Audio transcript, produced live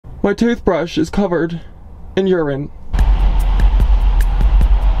My toothbrush is covered in urine.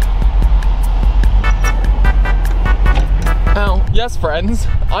 Ow. Yes, friends,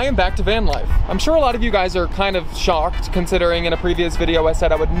 I am back to van life. I'm sure a lot of you guys are kind of shocked considering in a previous video I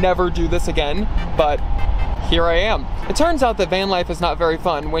said I would never do this again, but here I am. It turns out that van life is not very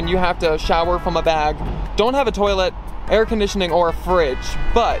fun when you have to shower from a bag, don't have a toilet, air conditioning, or a fridge.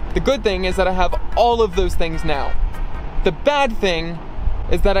 But the good thing is that I have all of those things now. The bad thing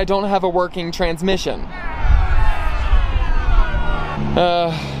is that I don't have a working transmission.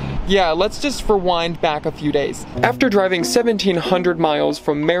 Yeah, let's just rewind back a few days. After driving 1,700 miles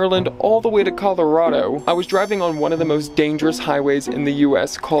from Maryland all the way to Colorado, I was driving on one of the most dangerous highways in the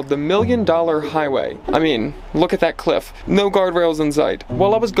US called the $1 Million Highway. I mean, look at that cliff. No guardrails in sight.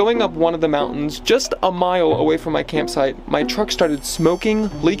 While I was going up one of the mountains, just a mile away from my campsite, my truck started smoking,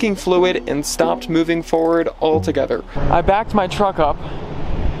 leaking fluid, and stopped moving forward altogether. I backed my truck up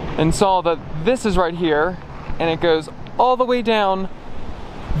and saw that this is right here, and it goes all the way down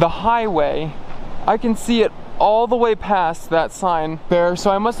the highway. I can see it all the way past that sign there,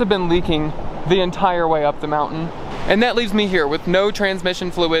 so I must have been leaking the entire way up the mountain. And that leaves me here with no transmission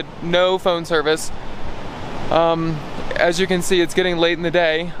fluid, no phone service. As you can see, it's getting late in the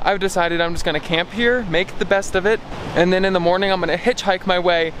day. I've decided I'm just gonna camp here, make the best of it, and then in the morning I'm gonna hitchhike my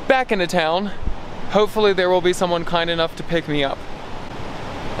way back into town. Hopefully there will be someone kind enough to pick me up.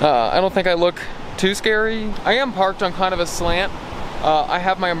 I don't think I look too scary. I am parked on kind of a slant. I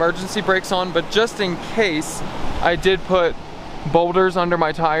have my emergency brakes on, but just in case, I did put boulders under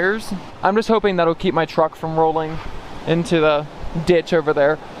my tires. I'm just hoping that'll keep my truck from rolling into the ditch over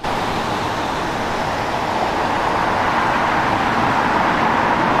there.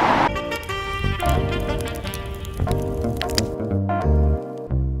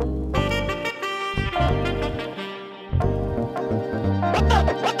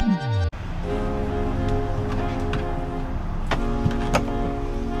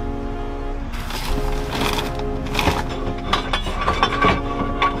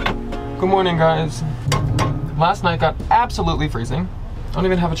 Good morning, guys. Last night got absolutely freezing. I don't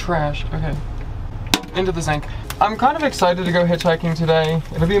even have a trash. Okay. Into the sink. I'm kind of excited to go hitchhiking today.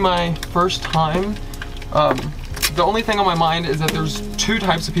 It'll be my first time. The only thing on my mind is that there's two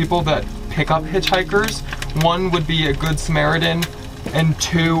types of people that pick up hitchhikers. One would be a good Samaritan, and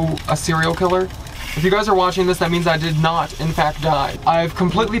two, a serial killer. If you guys are watching this, that means I did not, in fact, die. I've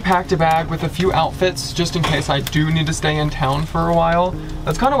completely packed a bag with a few outfits just in case I do need to stay in town for a while.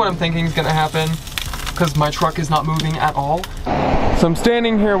 That's kind of what I'm thinking is gonna happen because my truck is not moving at all. So I'm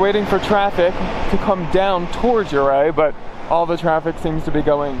standing here waiting for traffic to come down towards Uray, but all the traffic seems to be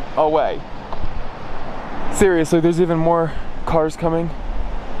going away. Seriously, there's even more cars coming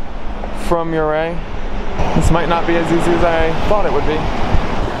from Uray. This might not be as easy as I thought it would be.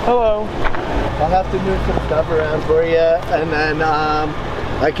 Hello. I'll have to move some stuff around for you, and then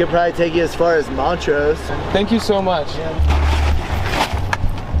I could probably take you as far as Montrose. Thank you so much.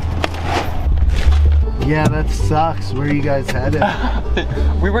 Yeah, that sucks. Where are you guys headed?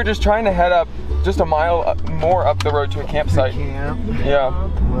 We were just trying to head up just a mile more up the road to a campsite. Camp? Yeah.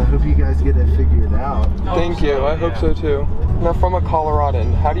 Well, I hope you guys get it figured out. Thank you. I hope so too. Now, from a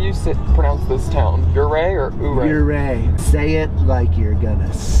Coloradan, how do you pronounce this town? Uray or Uray? Uray. Say it like you're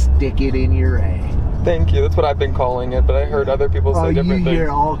gonna stick it in Uray. Thank you. That's what I've been calling it, but I heard other people say different things. You hear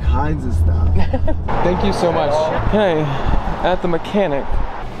all kinds of stuff. Thank you so much. Hey, at the mechanic.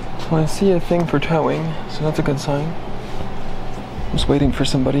 Well, I see a thing for towing, so that's a good sign. I'm just waiting for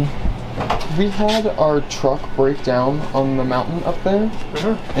somebody. We had our truck break down on the mountain up there,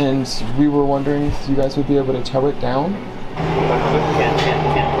 and we were wondering if you guys would be able to tow it down. Can't.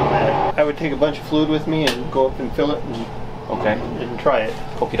 I would take a bunch of fluid with me and go up and fill it and try it.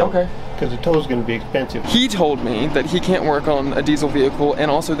 Okay. Because the tow's going to be expensive. He told me that he can't work on a diesel vehicle, and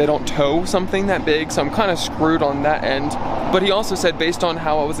also they don't tow something that big, so I'm kind of screwed on that end. But he also said, based on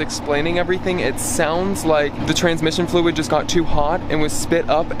how I was explaining everything, it sounds like the transmission fluid just got too hot and was spit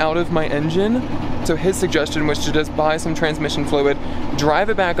up out of my engine. So his suggestion was to just buy some transmission fluid, drive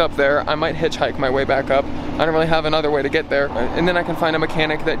it back up there. I might hitchhike my way back up. I don't really have another way to get there. And then I can find a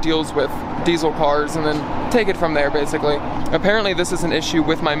mechanic that deals with diesel cars and then take it from there, basically. Apparently this is an issue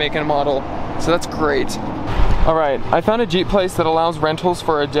with my make and model, so that's great. All right, I found a Jeep place that allows rentals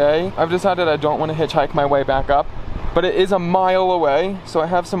for a day. I've decided I don't want to hitchhike my way back up, but it is a mile away, so I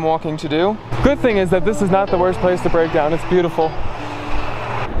have some walking to do. Good thing is that this is not the worst place to break down. It's beautiful.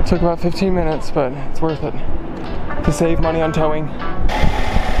 It took about 15 minutes, but it's worth it to save money on towing.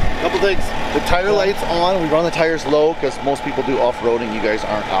 Couple things. The tire light's on. We run the tires low because most people do off-roading. You guys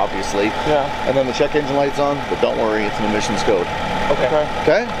aren't, obviously. Yeah. And then the check engine light's on, but don't worry, it's an emissions code. Okay.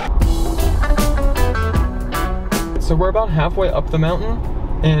 Okay? So we're about halfway up the mountain,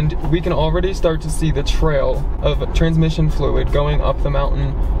 and we can already start to see the trail of transmission fluid going up the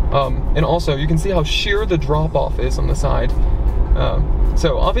mountain. And also, you can see how sheer the drop-off is on the side.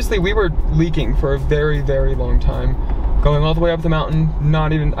 So obviously we were leaking for a very, very long time. Going all the way up the mountain,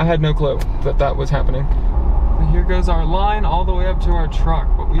 I had no clue that that was happening. And here goes our line all the way up to our truck,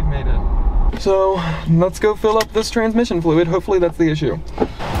 but we've made it. So let's go fill up this transmission fluid. Hopefully that's the issue.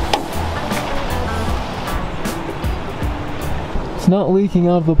 It's not leaking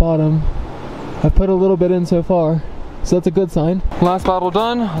out of the bottom. I've put a little bit in so far, so that's a good sign. Last bottle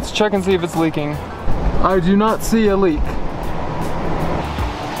done. Let's check and see if it's leaking. I do not see a leak.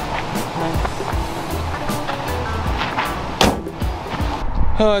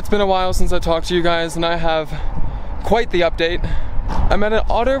 It's been a while since I talked to you guys, and I have quite the update. I'm at an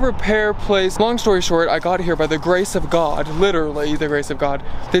auto repair place. Long story short, I got here by the grace of God, literally the grace of God.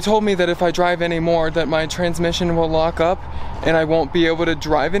 They told me that if I drive anymore that my transmission will lock up and I won't be able to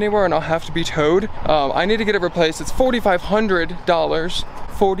drive anywhere and I'll have to be towed. I need to get it replaced. It's $4,500.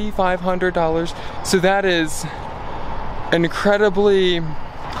 $4,500. So that is incredibly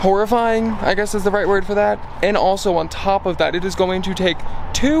horrifying, I guess is the right word for that. And also on top of that, it is going to take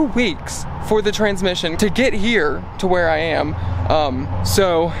 2 weeks for the transmission to get here to where I am.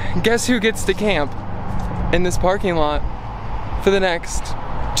 So guess who gets to camp in this parking lot for the next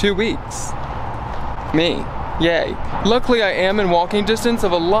 2 weeks? Me. Yay. Luckily I am in walking distance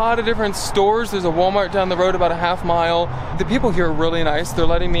of a lot of different stores. There's a Walmart down the road about a half mile. The people here are really nice. They're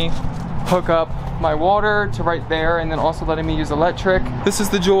letting me hook up my water to right there, and then also letting me use electric. This is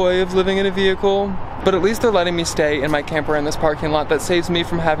the joy of living in a vehicle, but at least they're letting me stay in my camper in this parking lot. That saves me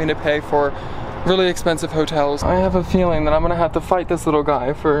from having to pay for really expensive hotels. I have a feeling that I'm gonna have to fight this little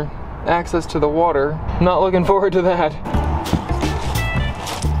guy for access to the water. Not looking forward to that.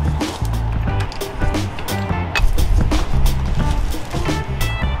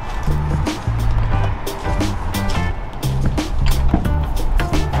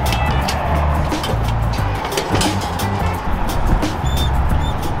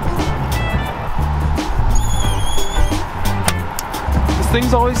 This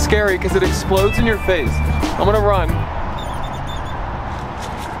thing's always scary because it explodes in your face. I'm gonna run.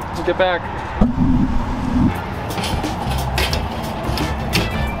 Get back.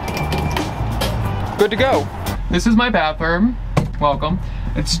 Good to go. This is my bathroom. Welcome.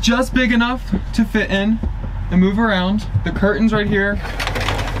 It's just big enough to fit in and move around. The curtain's right here.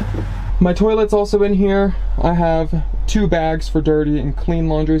 My toilet's also in here. I have 2 bags for dirty and clean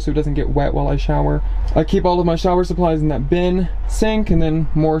laundry so it doesn't get wet while I shower. I keep all of my shower supplies in that bin, sink, and then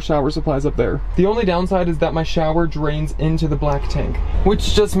more shower supplies up there. The only downside is that my shower drains into the black tank,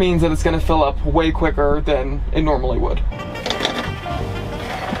 which just means that it's gonna fill up way quicker than it normally would.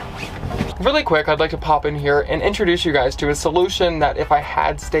 Really quick, I'd like to pop in here and introduce you guys to a solution that if I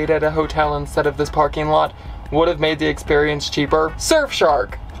had stayed at a hotel instead of this parking lot would have made the experience cheaper.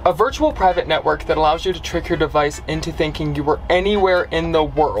 Surfshark. A virtual private network that allows you to trick your device into thinking you were anywhere in the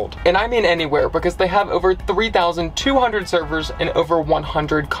world. And I mean anywhere, because they have over 3,200 servers in over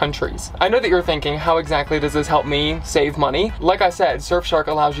 100 countries. I know that you're thinking, how exactly does this help me save money? Like I said, Surfshark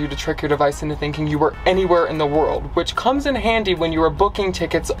allows you to trick your device into thinking you were anywhere in the world, which comes in handy when you are booking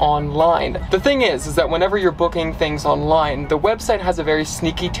tickets online. The thing is that whenever you're booking things online, the website has a very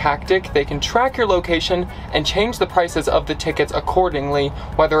sneaky tactic. They can track your location and change the prices of the tickets accordingly,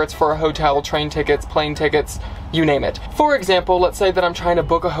 whether it's for a hotel, train tickets, plane tickets, you name it. For example, let's say that I'm trying to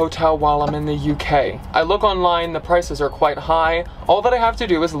book a hotel while I'm in the UK. I look online, the prices are quite high. All that I have to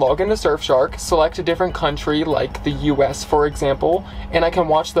do is log into Surfshark, select a different country like the US for example, and I can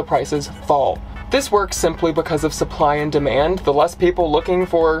watch the prices fall. This works simply because of supply and demand. The less people looking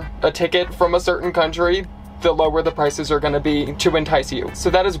for a ticket from a certain country, the lower the prices are going to be to entice you. So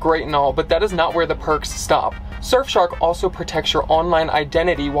that is great and all, but that is not where the perks stop. Surfshark also protects your online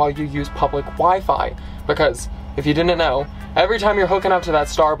identity while you use public Wi-Fi, because if you didn't know, every time you're hooking up to that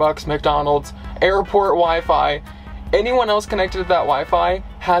Starbucks, McDonald's, airport Wi-Fi, anyone else connected to that Wi-Fi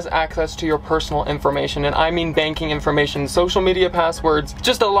has access to your personal information, and I mean banking information, social media passwords,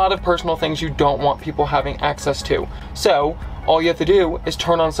 just a lot of personal things you don't want people having access to. So all you have to do is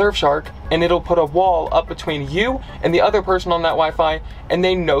turn on Surfshark and it'll put a wall up between you and the other person on that Wi-Fi, and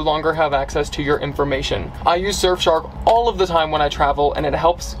they no longer have access to your information. I use Surfshark all of the time when I travel, and it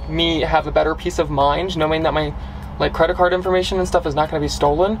helps me have a better peace of mind knowing that my like credit card information and stuff is not gonna be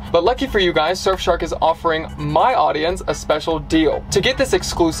stolen. But lucky for you guys, Surfshark is offering my audience a special deal. To get this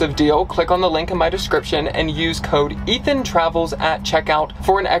exclusive deal, click on the link in my description and use code EthanTravels at checkout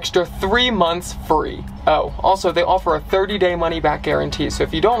for an extra 3 months free. Oh, also they offer a 30-day money-back guarantee, so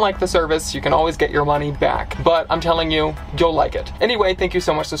if you don't like the service, you can always get your money back. But I'm telling you, you'll like it. Anyway, thank you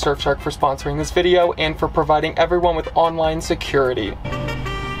so much to Surfshark for sponsoring this video and for providing everyone with online security.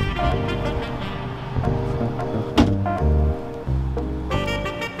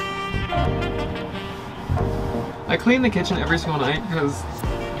 I clean the kitchen every single night because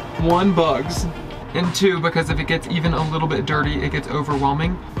 1, bugs, and 2, because if it gets even a little bit dirty, it gets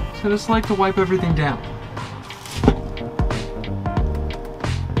overwhelming. So I just like to wipe everything down.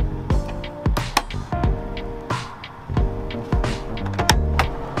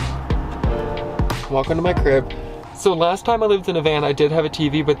 Welcome to my crib. So last time I lived in a van, I did have a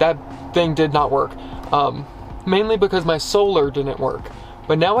TV, but that thing did not work. Mainly because my solar didn't work.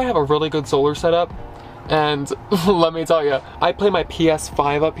 But now I have a really good solar setup. And let me tell you, I play my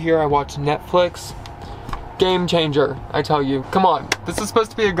PS5 up here, I watch Netflix. Game changer, I tell you. Come on, this is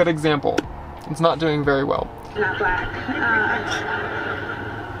supposed to be a good example. It's not doing very well. Not black.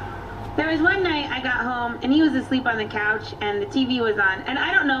 There was one night I got home and he was asleep on the couch and the TV was on. And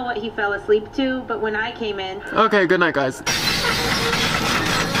I don't know what he fell asleep to, but when I came in... Okay, good night, guys.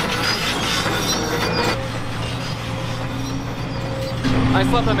 I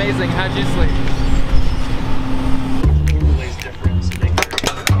slept amazing. How'd you sleep?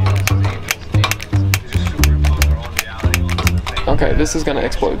 Okay, this is gonna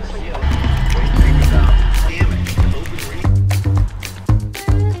explode.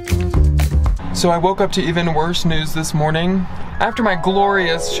 So I woke up to even worse news this morning. After my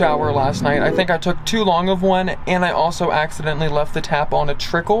glorious shower last night, I think I took too long of one, and I also accidentally left the tap on a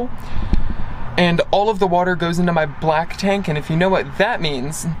trickle. And all of the water goes into my black tank, and if you know what that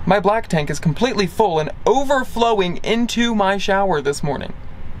means, my black tank is completely full and overflowing into my shower this morning.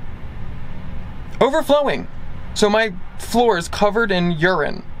 Overflowing. So my floor is covered in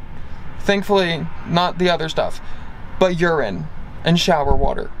urine. Thankfully, not the other stuff, but urine and shower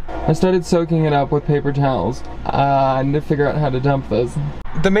water. I started soaking it up with paper towels. I need to figure out how to dump this.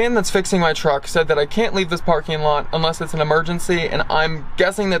 The man that's fixing my truck said that I can't leave this parking lot unless it's an emergency, and I'm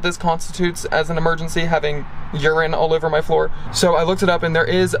guessing that this constitutes as an emergency, having urine all over my floor. So I looked it up, and there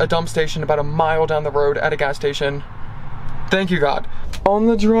is a dump station about a mile down the road at a gas station. Thank you, God. On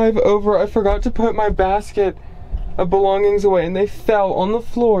the drive over, I forgot to put my basket of belongings away, and they fell on the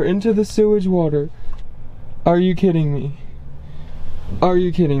floor into the sewage water. Are you kidding me? Are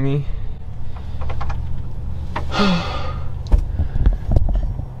you kidding me?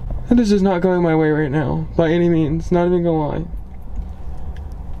 It is just not going my way right now, by any means, not even gonna lie.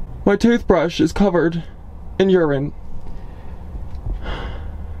 My toothbrush is covered in urine.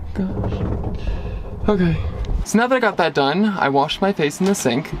 Gosh. Okay. So now that I got that done, I washed my face in the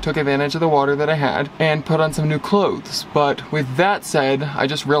sink, took advantage of the water that I had, and put on some new clothes. But with that said, I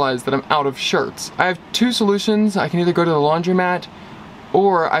just realized that I'm out of shirts. I have 2 solutions. I can either go to the laundromat,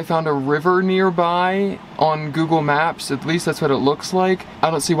 or I found a river nearby on Google Maps. At least that's what it looks like. I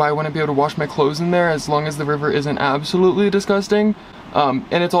don't see why I wouldn't be able to wash my clothes in there as long as the river isn't absolutely disgusting. And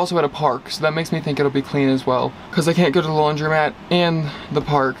it's also at a park, so that makes me think it'll be clean as well. Because I can't go to the laundromat and the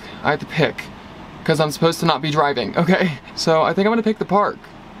park. I have to pick. Because I'm supposed to not be driving, okay? So I think I'm gonna pick the park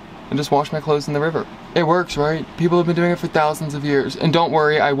and just wash my clothes in the river. It works, right? People have been doing it for thousands of years. And don't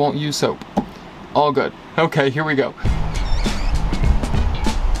worry, I won't use soap. All good. Okay, here we go.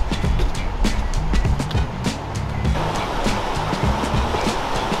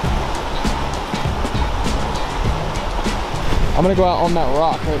 I'm gonna go out on that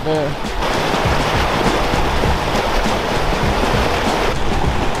rock right there.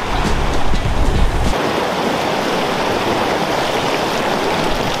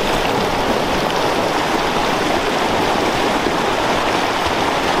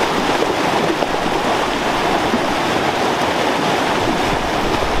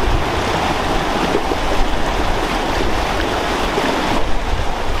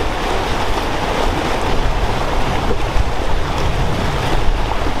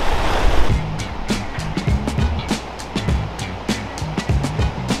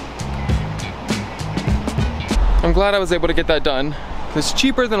 I'm glad I was able to get that done. It's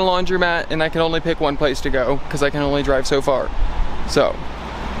cheaper than a laundromat, and I can only pick one place to go because I can only drive so far. So,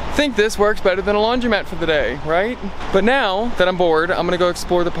 I think this works better than a laundromat for the day, right? But now that I'm bored, I'm gonna go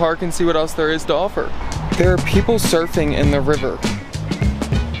explore the park and see what else there is to offer. There are people surfing in the river.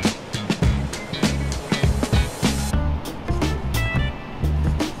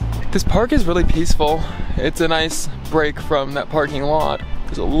 This park is really peaceful. It's a nice break from that parking lot.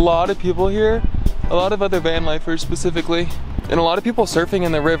 There's a lot of people here, a lot of other van lifers specifically, and a lot of people surfing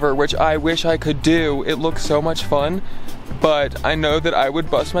in the river, which I wish I could do. It looks so much fun, but I know that I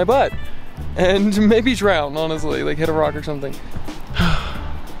would bust my butt and maybe drown, honestly, like hit a rock or something.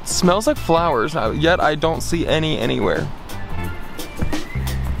 It smells like flowers, yet I don't see any anywhere.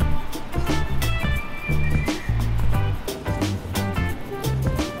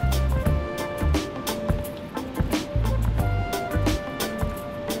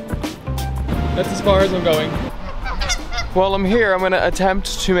 That's as far as I'm going. While I'm here, I'm gonna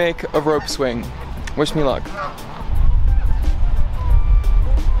attempt to make a rope swing. Wish me luck.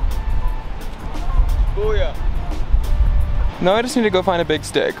 Booyah. Now I just need to go find a big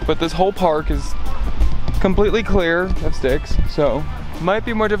stick, but this whole park is completely clear of sticks, so might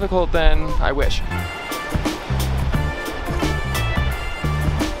be more difficult than I wish.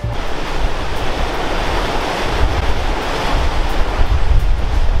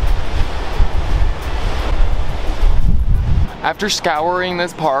 After scouring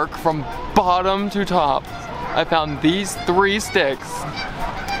this park from bottom to top, I found these 3 sticks.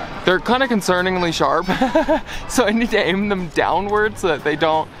 They're kind of concerningly sharp, so I need to aim them downward so that they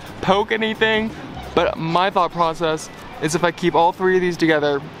don't poke anything. But my thought process is if I keep all 3 of these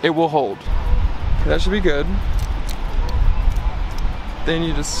together, it will hold. That should be good. Then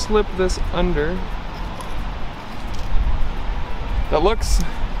you just slip this under. That looks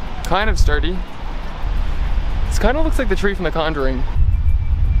kind of sturdy. This kind of looks like the tree from The Conjuring.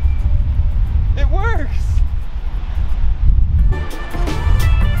 It works!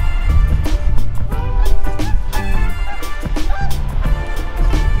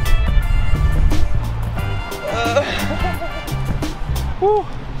 Whew.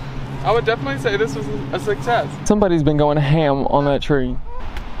 I would definitely say this was a success. Somebody's been going ham on that tree.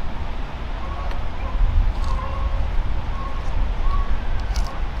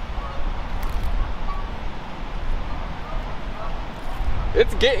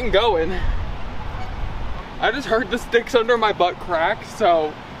 It's getting going. I just heard the sticks under my butt crack,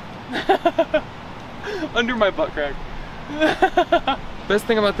 so under my butt crack. Best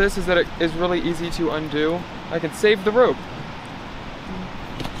thing about this is that it is really easy to undo. I can save the rope.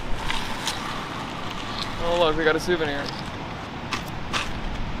 Oh look, we got a souvenir.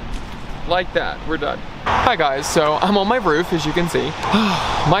 Like that, we're done. Hi guys, so I'm on my roof, as you can see.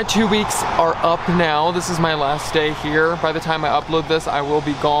 My 2 weeks are up now. This is my last day here. By the time I upload this, I will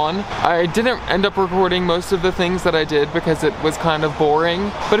be gone. I didn't end up recording most of the things that I did because it was kind of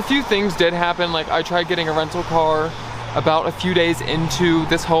boring, but a few things did happen. Like I tried getting a rental car about a few days into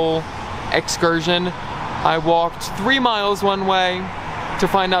this whole excursion. I walked 3 miles one way to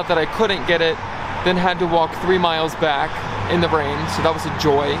find out that I couldn't get it, then had to walk 3 miles back in the rain, so that was a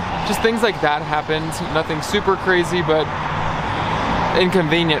joy. Just things like that happened. Nothing super crazy, but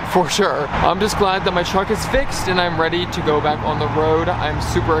inconvenient for sure. I'm just glad that my truck is fixed and I'm ready to go back on the road. I'm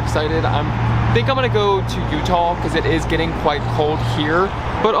super excited. I think I'm gonna go to Utah because it is getting quite cold here.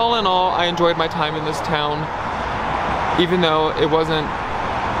 But all in all, I enjoyed my time in this town, even though it wasn't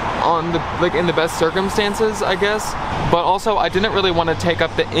on in the best circumstances, I guess. But also, I didn't really want to take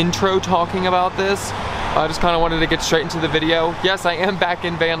up the intro talking about this. I just kind of wanted to get straight into the video. Yes, I am back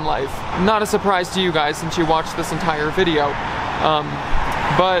in van life. Not a surprise to you guys since you watched this entire video.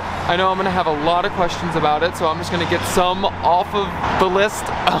 But I know I'm gonna have a lot of questions about it, so I'm just gonna get some off of the list.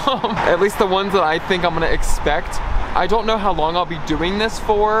 At least the ones that I think I'm gonna expect. I don't know how long I'll be doing this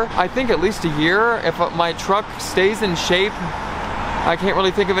for. I think at least a year. If my truck stays in shape, I can't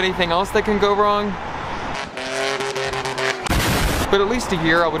really think of anything else that can go wrong. But at least a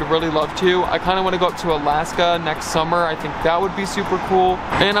year I would really love to. I kind of want to go up to Alaska next summer. I think that would be super cool.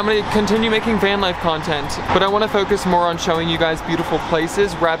 And I'm going to continue making van life content, but I want to focus more on showing you guys beautiful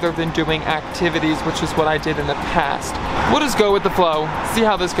places rather than doing activities, which is what I did in the past. We'll just go with the flow, see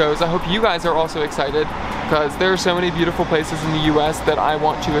how this goes. I hope you guys are also excited because there are so many beautiful places in the US that I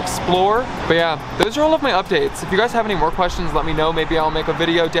want to explore. But yeah, those are all of my updates. If you guys have any more questions, let me know. Maybe I'll make a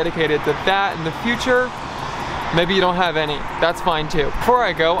video dedicated to that in the future. Maybe you don't have any, that's fine too. Before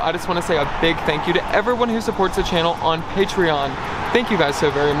I go, I just want to say a big thank you to everyone who supports the channel on Patreon. Thank you guys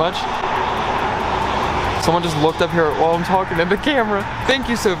so very much. Someone just looked up here while I'm talking to the camera. Thank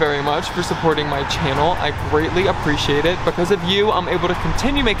you so very much for supporting my channel. I greatly appreciate it. Because of you, I'm able to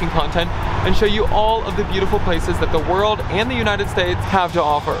continue making content and show you all of the beautiful places that the world and the United States have to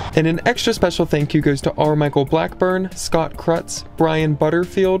offer. And an extra special thank you goes to R. Michael Blackburn, Scott Krutz, Brian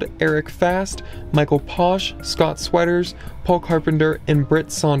Butterfield, Eric Fast, Michael Posh, Scott Sweaters, Paul Carpenter, and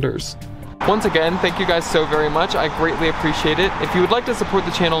Britt Saunders. Once again, thank you guys so very much. I greatly appreciate it. If you would like to support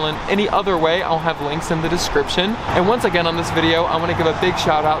the channel in any other way, I'll have links in the description. And once again on this video, I want to give a big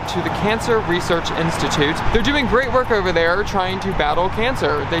shout out to the Cancer Research Institute. They're doing great work over there trying to battle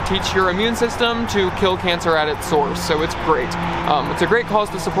cancer. They teach your immune system to kill cancer at its source, so it's great. It's a great cause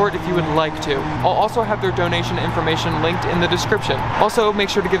to support if you would like to. I'll also have their donation information linked in the description. Also, make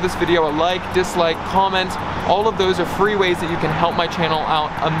sure to give this video a like, dislike, comment. All of those are free ways that you can help my channel out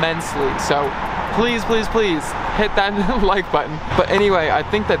immensely. So please, please, please hit that like button. But anyway, I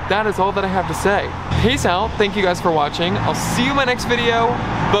think that is all that I have to say. Peace out. Thank you guys for watching. I'll see you in my next video.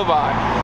 Bye-bye.